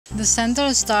The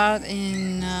center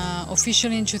started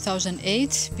officially in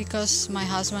 2008 because my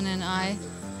husband and I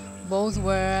both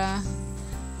were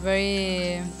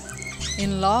very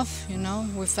in love.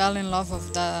 We fell in love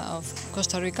of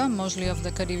Costa Rica, mostly of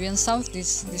the Caribbean South,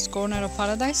 this corner of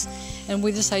paradise, and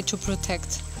we decided to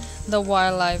protect the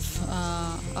wildlife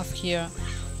of here.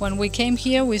 When we came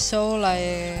here, we saw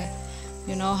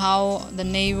how the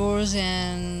neighbors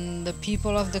and the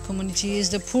people of the community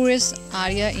is the poorest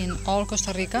area in all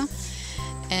Costa Rica,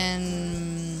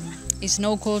 and it's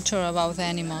no culture about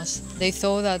animals. They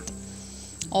thought that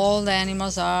all the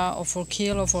animals are or for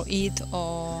kill or for eat,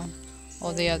 or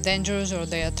they are dangerous, or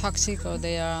they are toxic, or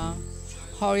they are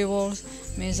horrible.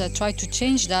 Means I tried to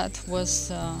change that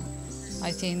was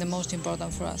I think the most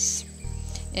important for us.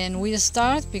 And we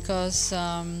start because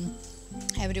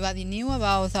everybody knew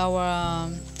about our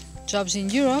jobs in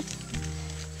Europe,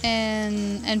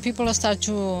 and people start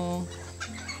to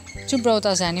brought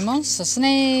us animals,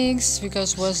 snakes,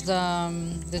 because was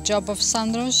the job of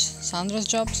Sandro's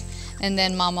jobs, and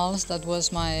then mammals. That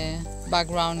was my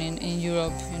background in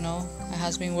Europe.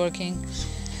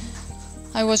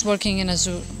 I was working in a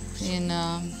zoo in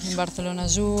Barcelona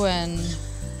Zoo, and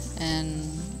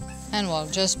well,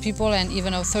 just people and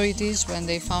even authorities, when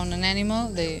they found an animal,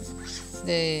 they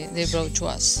brought to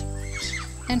us.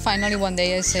 And finally one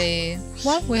day I say,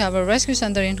 well, we have a rescue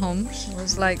center in home.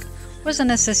 It was a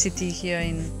necessity here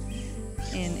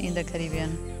in the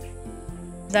Caribbean.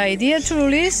 The idea to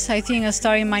release, I think,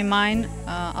 started in my mind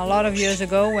a lot of years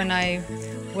ago when I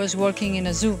was working in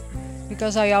a zoo,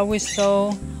 because I always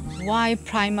thought, why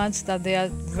primates, that they are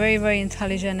very, very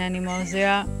intelligent animals, they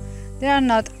are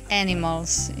not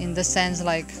animals in the sense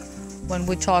like when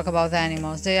we talk about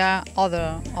animals. They are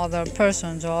other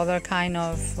persons or other kind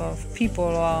of people,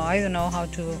 or I don't know how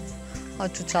to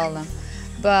tell them.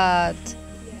 But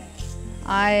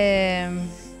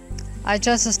I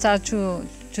just start to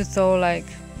thought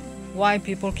why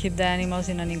people keep the animals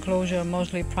in an enclosure,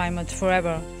 mostly primates,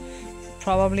 forever.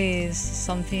 Probably is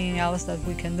something else that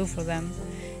we can do for them.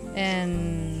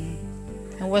 And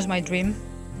it was my dream,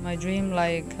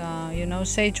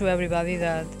 say to everybody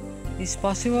that it's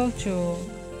possible to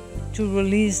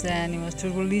release the animals, to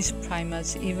release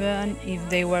primates, even if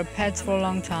they were pets for a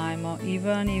long time, or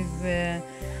even if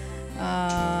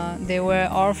they were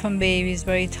orphan babies,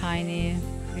 very tiny,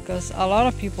 because a lot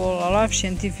of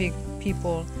scientific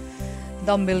people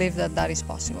don't believe that is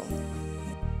possible.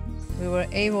 We were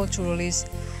able to release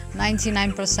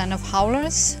 99% of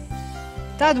howlers.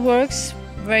 That works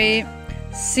very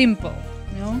simple,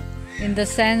 in the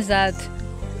sense that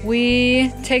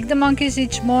we take the monkeys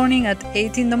each morning at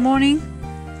 8 in the morning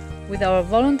with our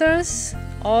volunteers,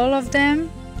 all of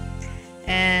them,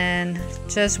 and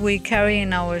just we carry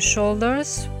in our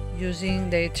shoulders using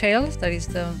their tails, that is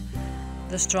the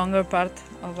stronger part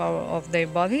of their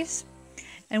bodies,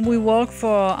 and we walk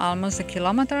for almost a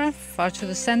kilometer far to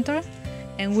the center,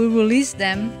 and we release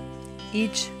them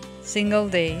each single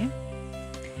day,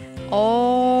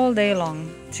 all day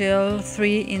long, till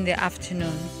 3 in the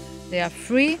afternoon. They are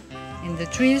free in the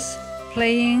trees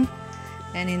playing,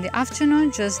 and in the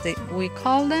afternoon we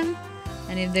call them,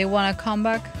 and if they want to come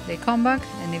back, they come back,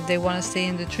 and if they want to stay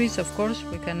in the trees, of course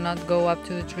we cannot go up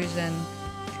to the trees and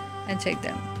take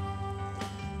them.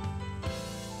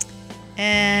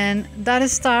 And that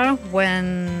starts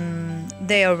when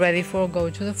they are ready for go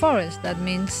to the forest. That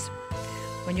means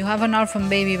when you have an orphan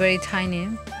baby very tiny,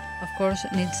 of course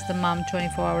it needs the mom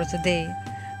 24 hours a day,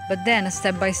 but then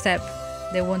step by step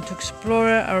they want to explore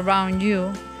around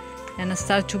you and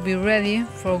start to be ready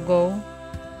for go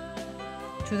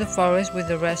to the forest with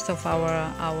the rest of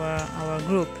our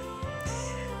group.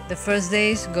 The first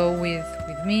days go with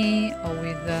me or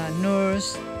with the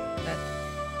nurse that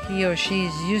he or she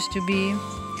is used to be,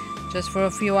 just for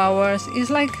a few hours. It's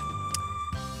like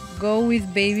go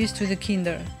with babies to the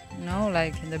kinder,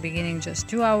 like in the beginning just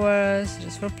 2 hours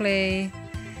just for play,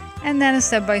 and then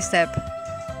step by step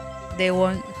they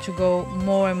want to go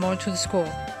more and more to the school.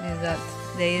 Is that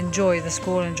they enjoy the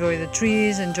school, enjoy the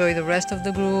trees, enjoy the rest of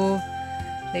the group,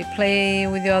 they play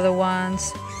with the other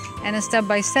ones, and step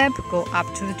by step go up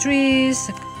to the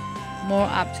trees, more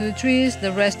up to the trees.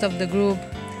 The rest of the group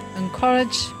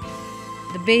encourage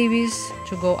the babies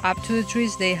to go up to the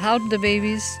trees. They help the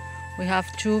babies. We have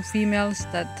 2 females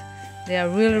that they are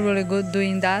really, really good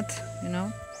doing that,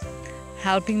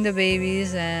 helping the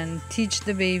babies and teach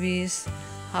the babies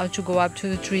how to go up to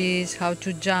the trees, how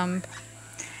to jump,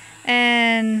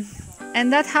 and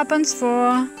that happens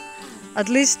for at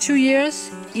least 2 years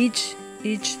each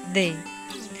day.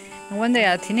 And when they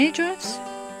are teenagers,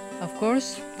 of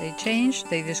course, they change,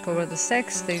 they discover the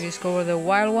sex, they discover the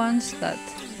wild ones that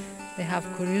They have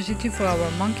curiosity for our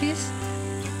monkeys,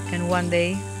 and one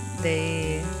day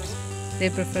they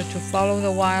prefer to follow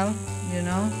the wild, you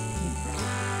know,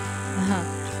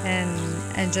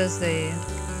 and just they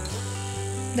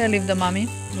leave the mommy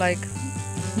like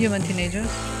human teenagers.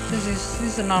 This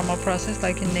is a normal process,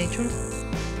 like in nature.